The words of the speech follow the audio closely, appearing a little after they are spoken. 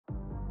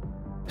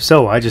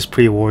So I just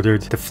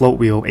pre-ordered the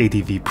FLOATWHEEL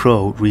ADV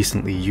Pro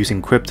recently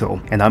using crypto,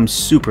 and I'm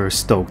super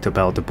stoked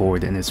about the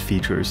board and its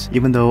features,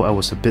 even though I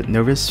was a bit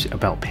nervous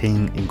about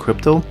paying in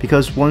crypto,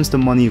 because once the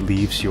money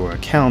leaves your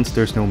account,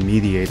 there's no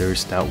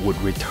mediators that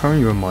would return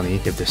your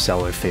money if the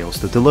seller fails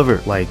to deliver,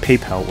 like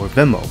PayPal or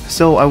Venmo.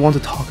 So I want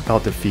to talk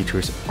about the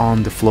features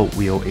on the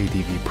FLOATWHEEL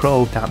ADV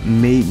Pro that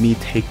made me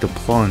take the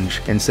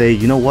plunge and say,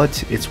 you know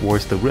what, it's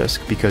worth the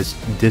risk because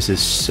this is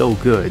so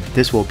good.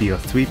 This will be a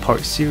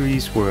 3-part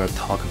series where I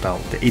talk about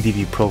the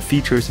ADV Pro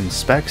features and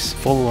specs,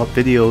 follow-up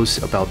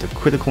videos about the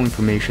critical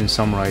information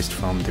summarized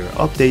from their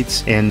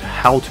updates, and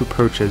how to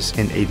purchase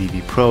an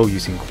ADV Pro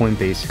using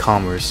Coinbase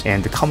Commerce,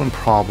 and the common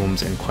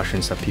problems and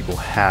questions that people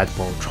had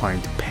while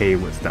trying to pay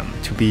with them,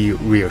 to be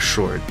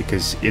reassured,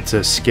 because it's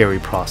a scary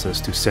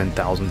process to send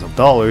thousands of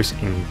dollars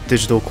in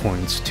digital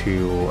coins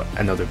to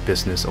another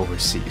business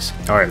overseas.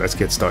 Alright, let's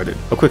get started.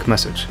 A quick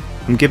message.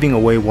 I'm giving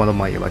away one of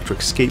my electric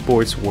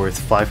skateboards worth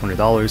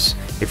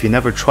 $500. If you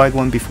never tried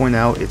one before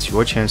now, it's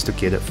your chance to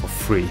get it for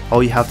free.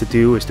 All you have to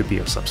do is to be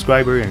a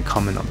subscriber and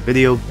comment on the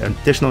video.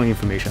 Additional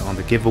information on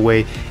the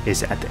giveaway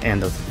is at the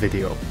end of the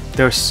video.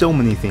 There are so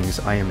many things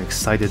I am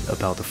excited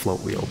about the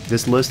FLOATWHEEL.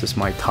 This list is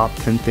my top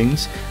 10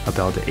 things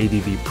about the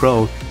ADV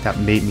Pro that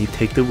made me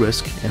take the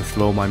risk and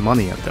throw my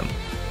money at them.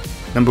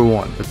 Number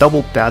 1. The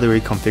double battery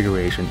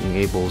configuration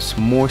enables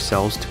more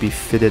cells to be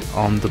fitted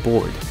on the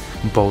board,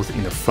 both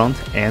in the front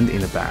and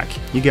in the back.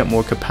 You get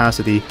more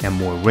capacity and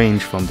more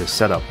range from this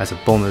setup. As a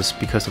bonus,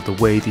 because of the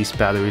way these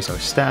batteries are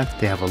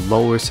stacked, they have a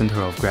lower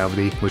center of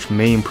gravity, which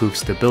may improve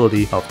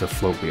stability of the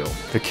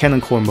FLOATWHEEL. The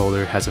Cannon Core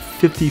motor has a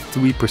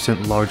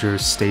 53% larger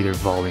stator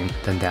volume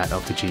than that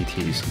of the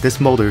GTs. This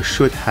motor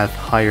should have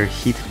higher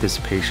heat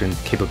dissipation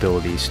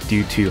capabilities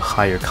due to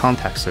higher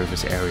contact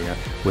surface area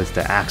with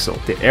the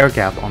axle. The air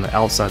gap on the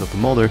outside of the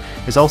motor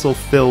is also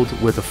filled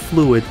with a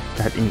fluid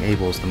that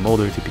enables the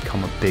motor to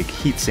become a big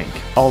heat sink.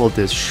 All of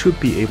this should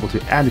be able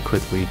to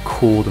adequately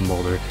cool the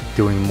motor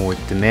during more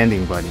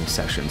demanding riding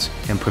sessions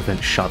and prevent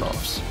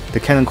shutoffs. The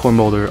Cannon Core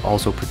motor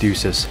also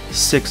produces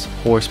 6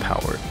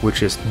 horsepower,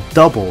 which is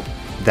double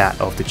that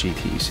of the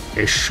GTs.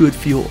 It should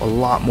feel a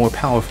lot more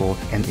powerful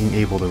and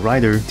enable the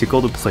rider to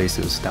go to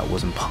places that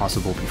wasn't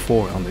possible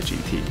before on the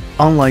GT.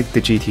 Unlike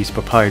the GT's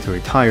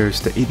proprietary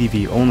tires, the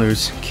ADV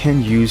owners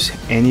can use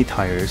any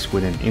tires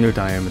with an inner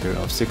diameter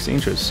of 6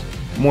 inches.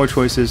 More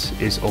choices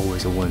is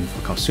always a win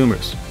for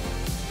consumers.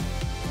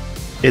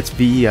 It's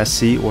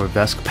VESC or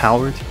VESC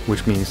powered,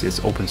 which means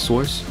it's open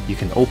source. You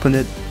can open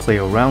it, play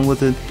around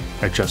with it,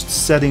 adjust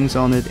settings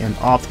on it, and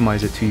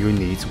optimize it to your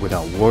needs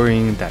without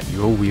worrying that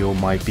your wheel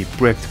might be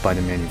bricked by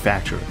the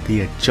manufacturer.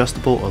 The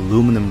adjustable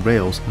aluminum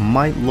rails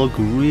might look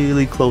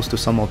really close to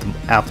some of the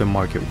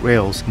aftermarket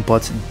rails,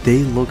 but they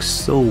look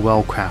so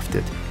well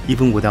crafted,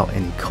 even without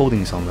any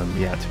coatings on them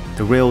yet.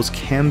 The rails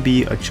can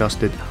be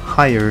adjusted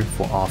higher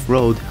for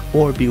off-road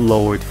or be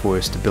lowered for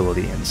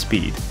stability and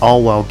speed,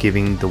 all while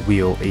giving the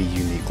wheel a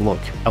unique look.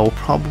 I will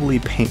probably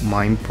paint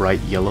mine bright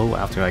yellow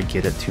after I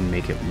get it to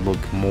make it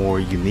look more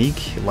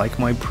unique, like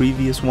my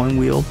previous one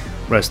wheel.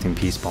 Rest in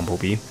peace,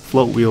 Bumblebee.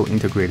 FLOATWHEEL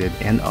integrated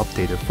and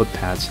updated foot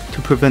pads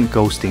to prevent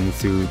ghosting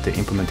through the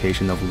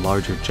implementation of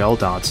larger gel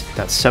dots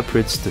that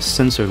separates the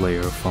sensor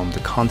layer from the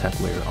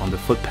contact layer on the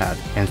foot pad,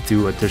 and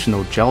through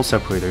additional gel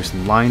separators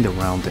lined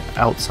around the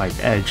outside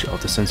edge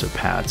of the sensor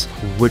pads,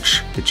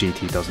 which the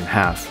GT doesn't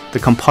have. The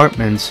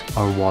compartments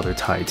are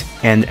watertight,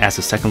 and as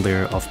a second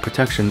layer of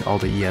protection, all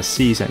the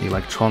ESCs and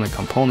electronic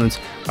components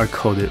are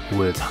coated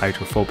with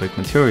hydrophobic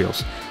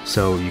materials,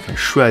 so you can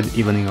shred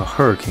even in a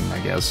hurricane, I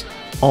guess.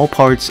 All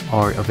parts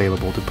are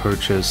available to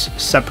purchase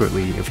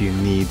separately if you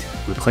need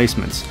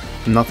replacements.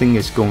 Nothing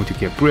is going to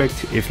get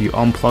bricked if you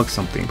unplug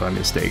something by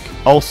mistake.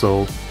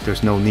 Also,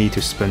 there's no need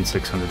to spend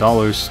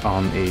 $600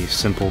 on a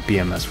simple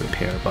BMS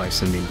repair by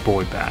sending the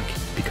board back,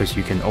 because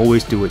you can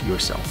always do it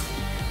yourself.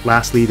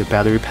 Lastly, the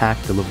battery pack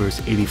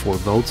delivers 84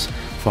 volts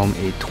from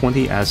a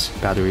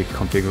 20S battery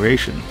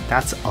configuration.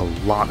 That's a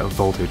lot of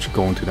voltage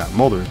going to that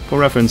motor. For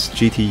reference,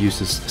 GT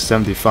uses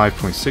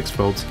 75.6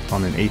 volts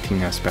on an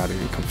 18S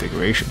battery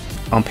configuration.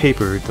 On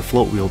paper, the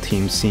FLOATWHEEL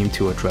team seemed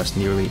to address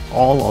nearly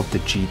all of the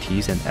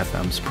GT's and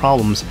FM's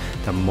problems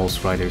that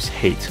most riders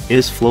hate.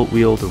 Is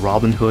FLOATWHEEL the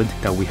Robin Hood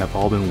that we have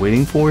all been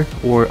waiting for,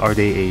 or are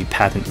they a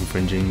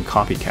patent-infringing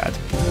copycat?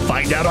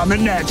 Find out on the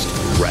next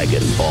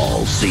Dragon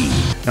Ball Z.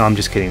 No, I'm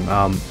just kidding.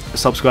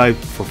 Subscribe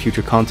for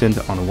future content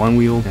on the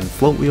onewheel and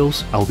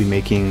FLOATWHEELs. I will be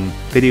making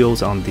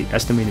videos on the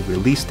estimated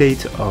release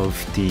date of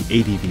the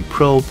ADV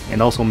Pro,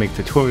 and also make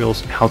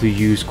tutorials how to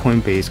use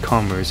Coinbase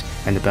Commerce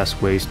and the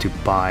best ways to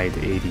buy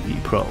the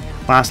ADV Pro.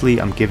 Lastly,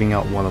 I'm giving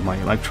out one of my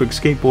electric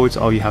skateboards.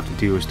 All you have to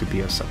do is to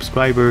be a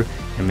subscriber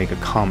and make a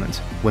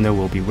comment. Winner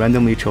will be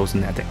randomly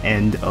chosen at the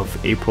end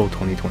of April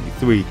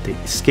 2023. The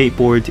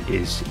skateboard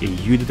is a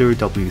Uditer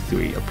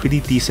W3, a pretty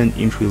decent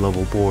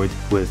entry-level board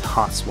with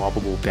hot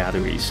swappable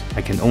batteries.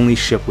 I can only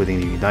ship within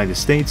the United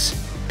States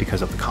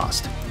because of the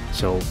cost.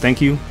 So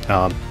thank you,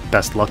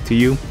 best luck to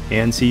you,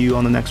 and see you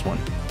on the next one.